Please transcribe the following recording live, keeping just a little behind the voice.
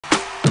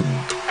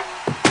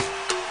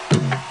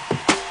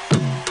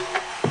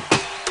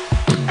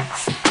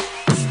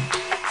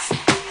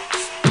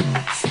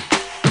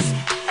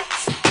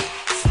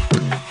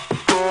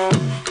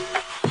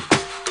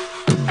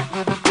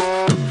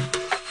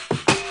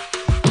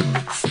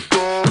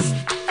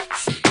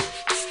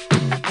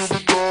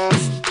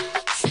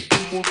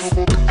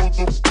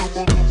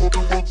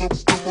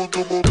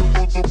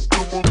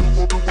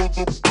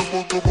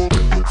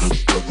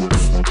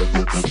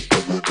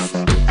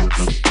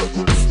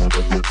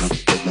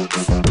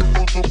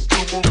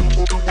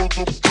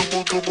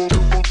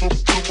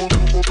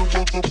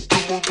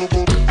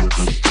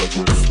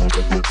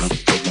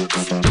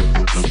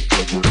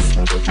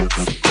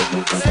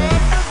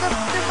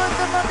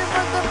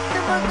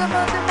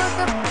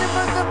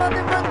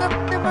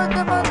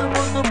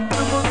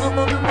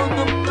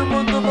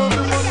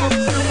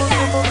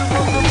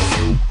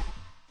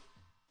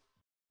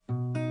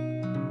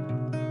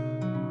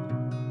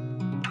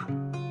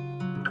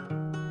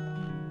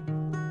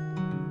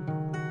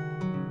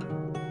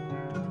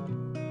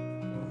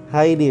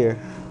Hi dear,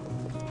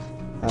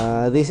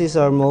 this is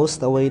our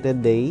most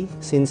awaited day.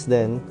 Since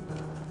then,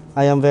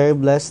 I am very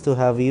blessed to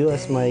have you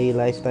as my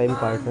lifetime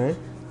partner.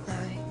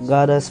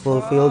 God has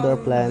fulfilled our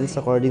plans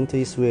according to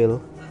His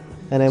will,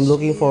 and I'm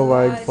looking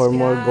forward for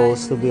more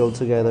goals to build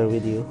together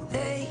with you.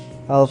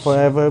 I'll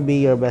forever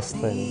be your best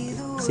friend.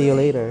 See you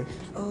later.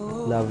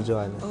 Love,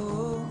 Joanna.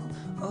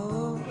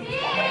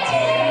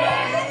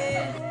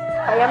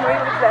 I am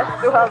really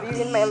blessed to have you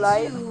in my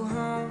life.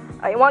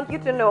 I want you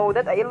to know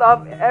that I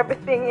love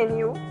everything in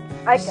you.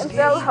 I can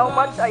tell how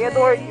much I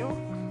adore you.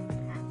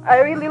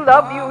 I really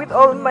love you with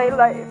all my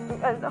life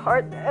and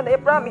heart, and I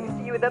promise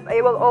you that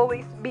I will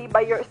always be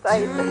by your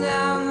side. Turn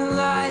down the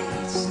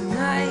lights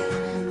tonight,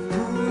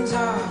 moon's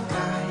our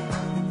guide.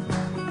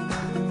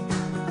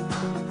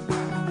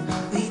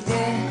 We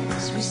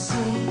dance, we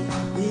sing,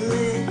 we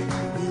live,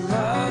 we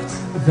love.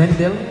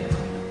 Venndelle,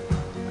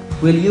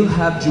 will you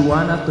have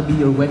Joanna to be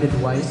your wedded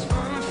wife?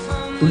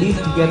 To live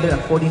together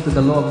according to the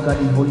law of God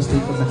in holy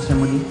state of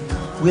matrimony?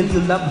 Will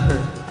you love her,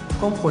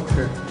 comfort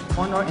her,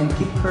 honor and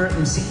keep her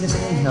in sickness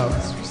and in health,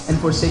 and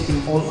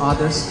forsaking all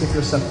others, give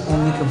yourself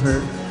only to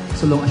her,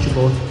 so long as you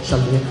both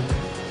shall live?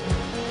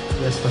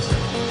 Yes, Pastor.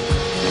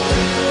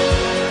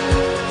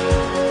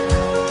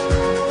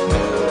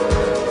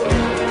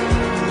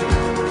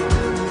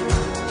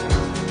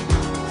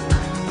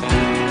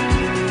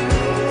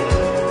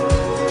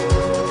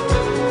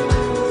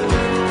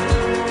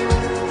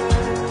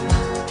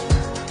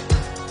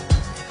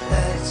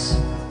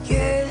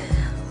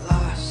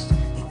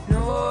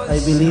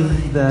 I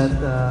believe that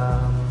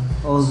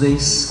all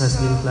this has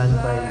been planned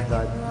by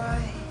God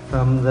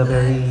from the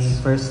very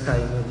first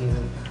time we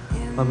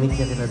pamit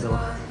niya kita do.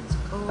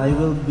 I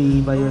will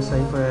be by your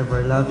side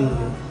forever, loving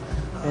you,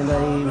 and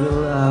I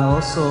will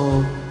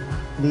also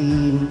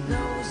be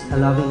a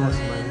loving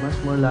husband, much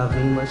more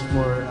loving, much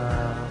more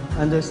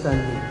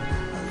understanding.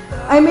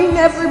 I may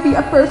never be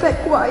a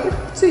perfect wife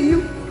to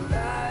you,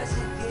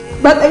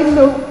 but I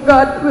know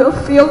God will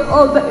fill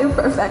all the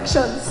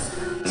imperfections.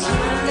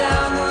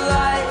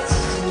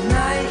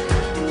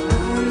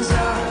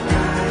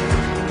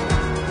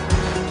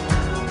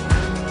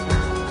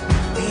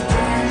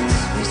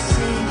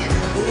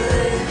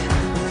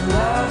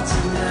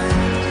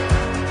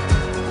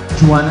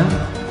 Joanna,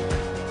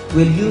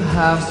 will you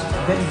have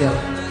Venndelle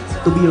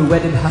to be your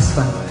wedded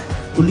husband,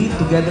 to live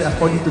together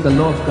according to the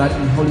law of God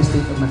in holy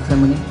state of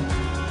matrimony?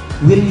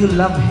 Will you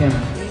love him,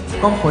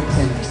 comfort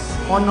him,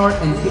 honor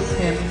and keep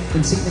him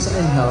in sickness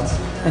and in health,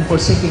 and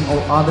forsaking all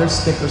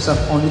others, give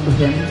yourself only to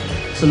him,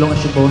 so long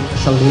as you both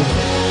shall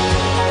live?